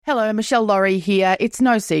Hello, Michelle Laurie here. It's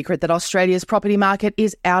no secret that Australia's property market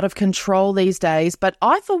is out of control these days, but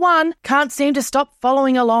I, for one, can't seem to stop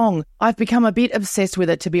following along. I've become a bit obsessed with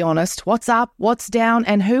it, to be honest. What's up, what's down,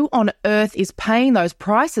 and who on earth is paying those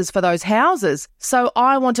prices for those houses? So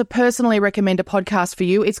I want to personally recommend a podcast for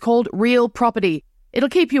you. It's called Real Property. It'll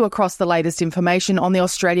keep you across the latest information on the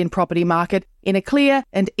Australian property market in a clear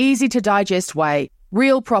and easy-to-digest way.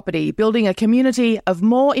 Real Property, building a community of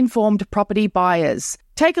more informed property buyers.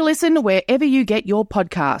 Take a listen wherever you get your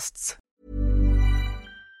podcasts.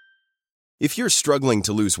 If you're struggling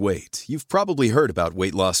to lose weight, you've probably heard about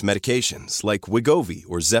weight loss medications like Wegovy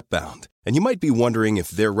or Zepbound, and you might be wondering if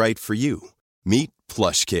they're right for you. Meet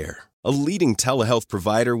PlushCare, a leading telehealth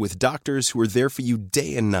provider with doctors who are there for you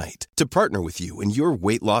day and night to partner with you in your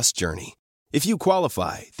weight loss journey. If you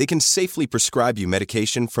qualify, they can safely prescribe you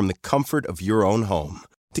medication from the comfort of your own home.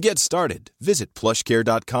 To get started, visit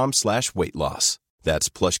plushcare.com/weightloss. That's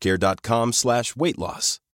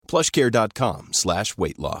plushcare.com/weightloss.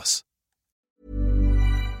 plushcare.com/weightloss.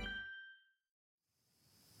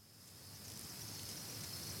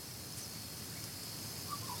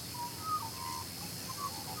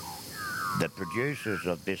 The producers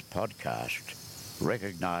of this podcast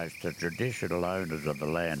recognise the traditional owners of the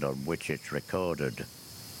land on which it's recorded.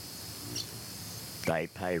 They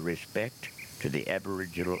pay respect to the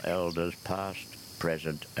Aboriginal elders past,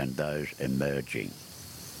 present and those emerging.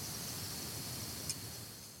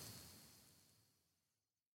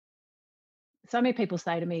 So many people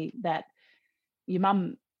say to me that your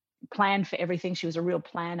mum planned for everything. She was a real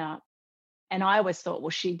planner. And I always thought,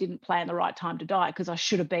 well, she didn't plan the right time to die because I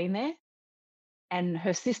should have been there. And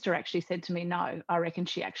her sister actually said to me, no, I reckon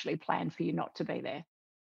she actually planned for you not to be there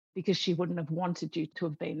because she wouldn't have wanted you to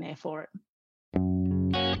have been there for it.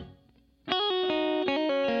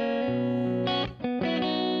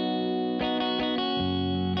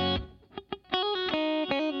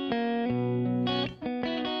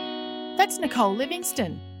 That's Nicole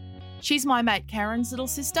Livingston. She's my mate Karen's little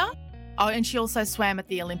sister. Oh, and she also swam at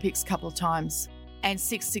the Olympics a couple of times and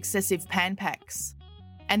 6 successive Pan Pacs,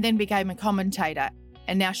 and then became a commentator,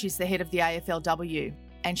 and now she's the head of the AFLW,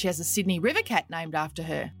 and she has a Sydney River cat named after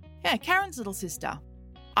her. Yeah, Karen's little sister.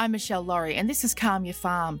 I'm Michelle Laurie, and this is Calm Your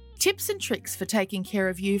Farm. Tips and tricks for taking care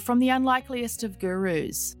of you from the unlikeliest of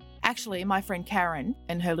gurus. Actually, my friend Karen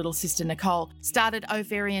and her little sister Nicole started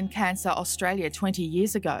Ovarian Cancer Australia 20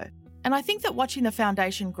 years ago. And I think that watching the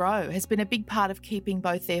foundation grow has been a big part of keeping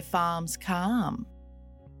both their farms calm.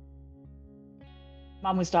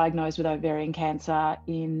 Mum was diagnosed with ovarian cancer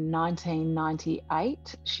in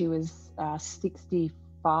 1998. She was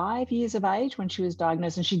 65 years of age when she was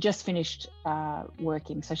diagnosed, and she just finished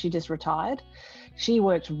working, so she just retired. She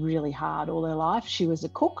worked really hard all her life. She was a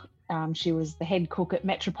cook. She was the head cook at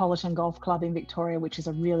Metropolitan Golf Club in Victoria, which is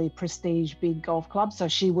a really prestige big golf club. So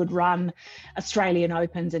she would run Australian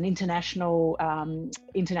Opens and international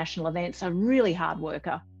events, a really hard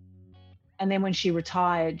worker. And then when she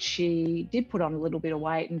retired, she did put on a little bit of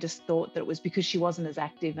weight and just thought that it was because she wasn't as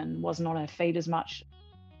active and wasn't on her feet as much.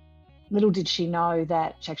 Little did she know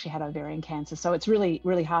that she actually had ovarian cancer. So it's really,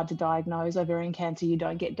 really hard to diagnose ovarian cancer. You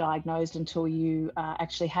don't get diagnosed until you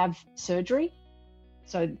actually have surgery.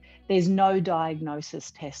 So there's no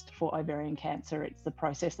diagnosis test for ovarian cancer. It's the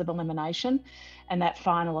process of elimination. And that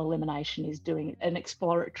final elimination is doing an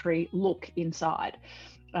exploratory look inside.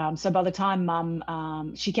 So by the time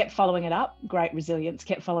Mum, she kept following it up, great resilience,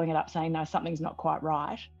 kept following it up saying, no, something's not quite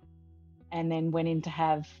right. And then went in to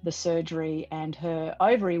have the surgery, and her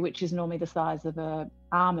ovary, which is normally the size of an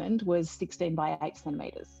almond, was 16 by 8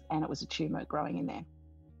 centimetres, and it was a tumour growing in there.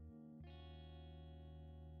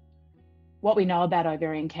 What we know about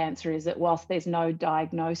ovarian cancer is that whilst there's no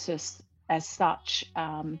diagnosis as such,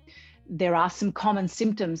 there are some common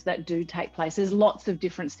symptoms that do take place. There's lots of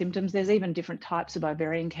different symptoms. There's even different types of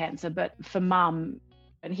ovarian cancer. But for Mum,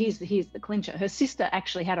 and here's the clincher, her sister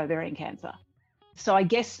actually had ovarian cancer. So I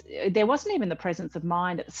guess there wasn't even the presence of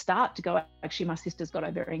mind at the start to go, actually, my sister's got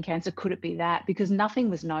ovarian cancer. Could it be that? Because nothing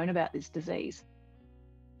was known about this disease.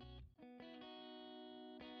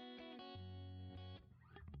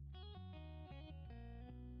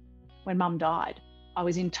 When Mum died, I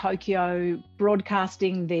was in Tokyo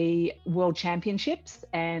broadcasting the World Championships,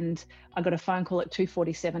 and I got a phone call at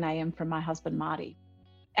 2:47 a.m. from my husband, Marty.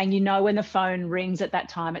 And you know, when the phone rings at that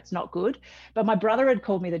time, it's not good. But my brother had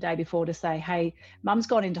called me the day before to say, hey, Mum's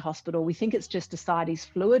gone into hospital. We think it's just ascites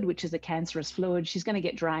fluid, which is a cancerous fluid. She's going to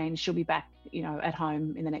get drained. She'll be back, at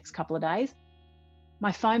home in the next couple of days.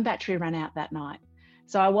 My phone battery ran out that night,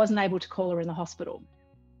 so I wasn't able to call her in the hospital.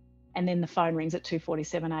 And then the phone rings at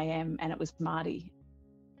 2:47 a.m. and it was Marty.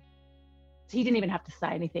 He didn't even have to say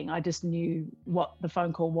anything. I just knew what the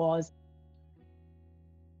phone call was.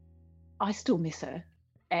 I still miss her.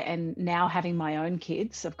 And now having my own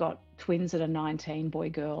kids, I've got twins that are 19, boy,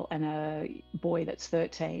 girl, and a boy that's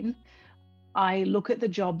 13. I look at the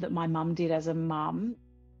job that my mum did as a mum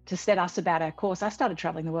to set us about our course. I started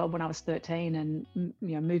traveling the world when I was 13 and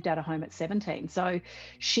moved out of home at 17. So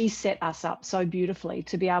she set us up so beautifully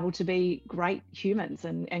to be able to be great humans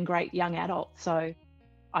and great young adults. So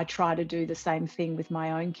I try to do the same thing with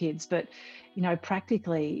my own kids. But,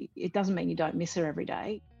 practically, it doesn't mean you don't miss her every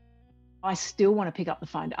day. I still want to pick up the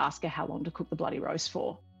phone to ask her how long to cook the bloody roast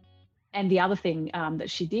for. And the other thing that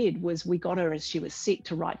she did was we got her as she was sick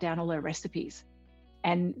to write down all her recipes.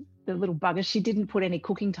 And the little bugger, she didn't put any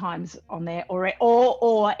cooking times on there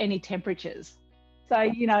or any temperatures. So,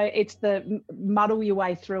 it's the muddle your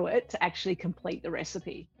way through it to actually complete the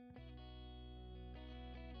recipe.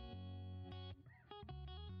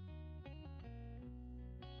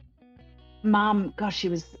 Mum, gosh, she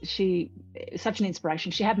was such an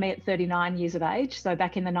inspiration. She had me at 39 years of age. So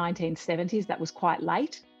back in the 1970s, that was quite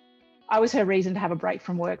late. I was her reason to have a break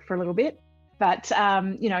from work for a little bit. But,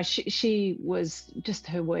 she was just,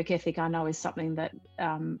 her work ethic, I know, is something that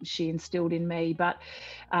she instilled in me. But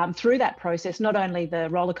through that process, not only the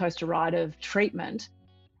roller coaster ride of treatment,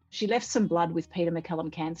 she left some blood with Peter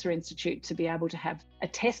MacCallum Cancer Institute to be able to have a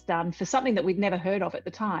test done for something that we'd never heard of at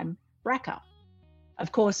the time, BRCA.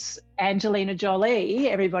 Of course, Angelina Jolie,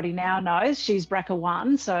 everybody now knows, she's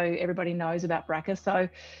BRCA1, so everybody knows about BRCA. So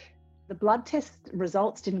the blood test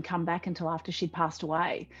results didn't come back until after she'd passed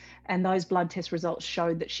away. And those blood test results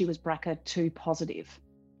showed that she was BRCA2 positive.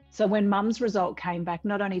 So when Mum's result came back,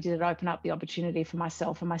 not only did it open up the opportunity for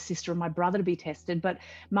myself and my sister and my brother to be tested, but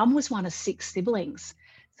Mum was one of 6 siblings.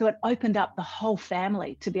 So it opened up the whole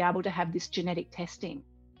family to be able to have this genetic testing.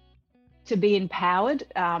 To be empowered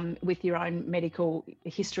with your own medical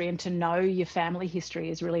history and to know your family history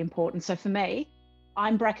is really important. So for me,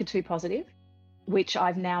 I'm BRCA2 positive, which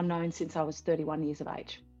I've now known since I was 31 years of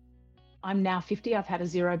age. I'm now 50. I've had a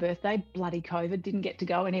 0 birthday. Bloody COVID, didn't get to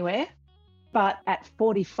go anywhere. But at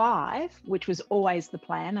 45, which was always the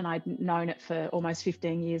plan, and I'd known it for almost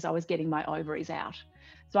 15 years, I was getting my ovaries out.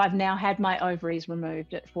 So I've now had my ovaries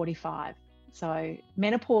removed at 45. So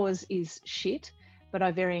menopause is shit, but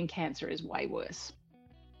ovarian cancer is way worse.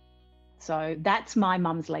 So that's my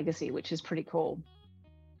mum's legacy, which is pretty cool.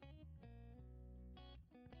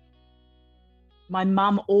 My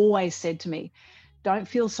mum always said to me, don't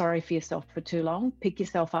feel sorry for yourself for too long, pick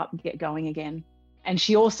yourself up and get going again. And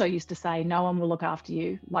she also used to say, no one will look after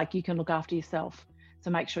you like you can look after yourself. So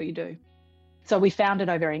make sure you do. So we founded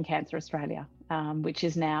Ovarian Cancer Australia, which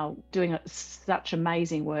is now doing such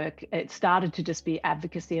amazing work. It started to just be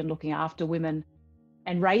advocacy and looking after women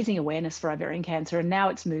and raising awareness for ovarian cancer. And now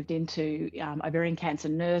it's moved into ovarian cancer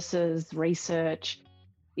nurses, research.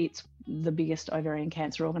 It's the biggest ovarian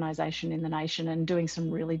cancer organisation in the nation and doing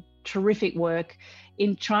some really terrific work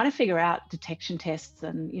in trying to figure out detection tests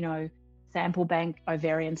and, sample bank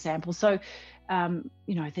ovarian samples. So,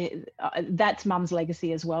 that's Mum's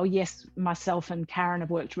legacy as well. Yes, myself and Karen have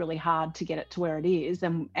worked really hard to get it to where it is.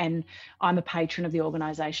 And I'm a patron of the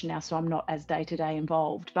organisation now, so I'm not as day-to-day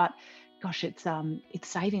involved. But gosh, it's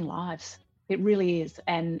saving lives. It really is.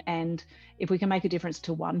 And if we can make a difference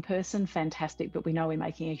to one person, fantastic. But we know we're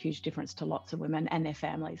making a huge difference to lots of women and their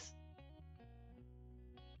families.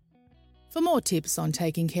 For more tips on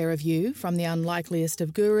taking care of you from the unlikeliest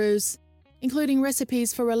of gurus, including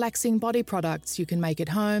recipes for relaxing body products you can make at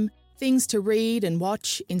home, things to read and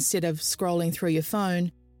watch instead of scrolling through your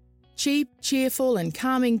phone, cheap, cheerful and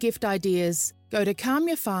calming gift ideas, go to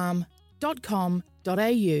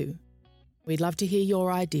calmyourfarm.com.au. We'd love to hear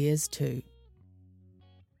your ideas too.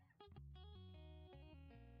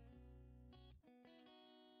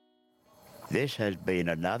 This has been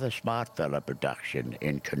another Smartfella production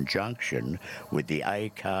in conjunction with the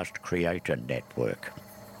Acast Creator Network.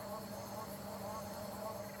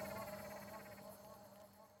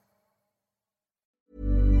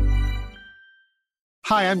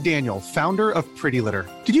 Hi, I'm Daniel, founder of Pretty Litter.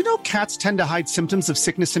 Did you know cats tend to hide symptoms of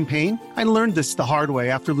sickness and pain? I learned this the hard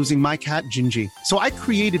way after losing my cat, Gingy. So I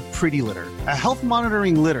created Pretty Litter, a health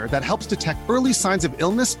monitoring litter that helps detect early signs of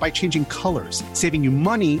illness by changing colors, saving you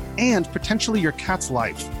money and potentially your cat's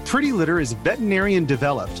life. Pretty Litter is veterinarian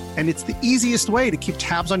developed, and it's the easiest way to keep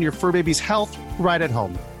tabs on your fur baby's health right at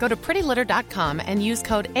home. Go to prettylitter.com and use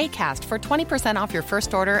code ACAST for 20% off your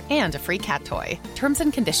first order and a free cat toy. Terms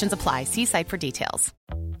and conditions apply. See site for details.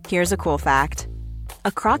 Here's a cool fact.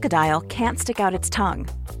 A crocodile can't stick out its tongue.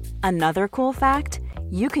 Another cool fact,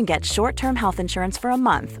 you can get short-term health insurance for a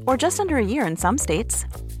month or just under a year in some states.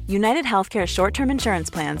 United Healthcare short-term insurance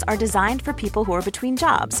plans are designed for people who are between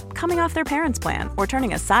jobs, coming off their parents' plan, or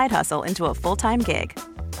turning a side hustle into a full-time gig.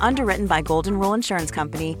 Underwritten by Golden Rule Insurance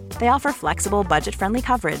Company, they offer flexible, budget-friendly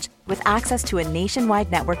coverage with access to a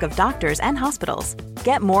nationwide network of doctors and hospitals.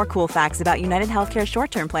 Get more cool facts about United Healthcare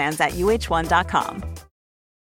short-term plans at uh1.com.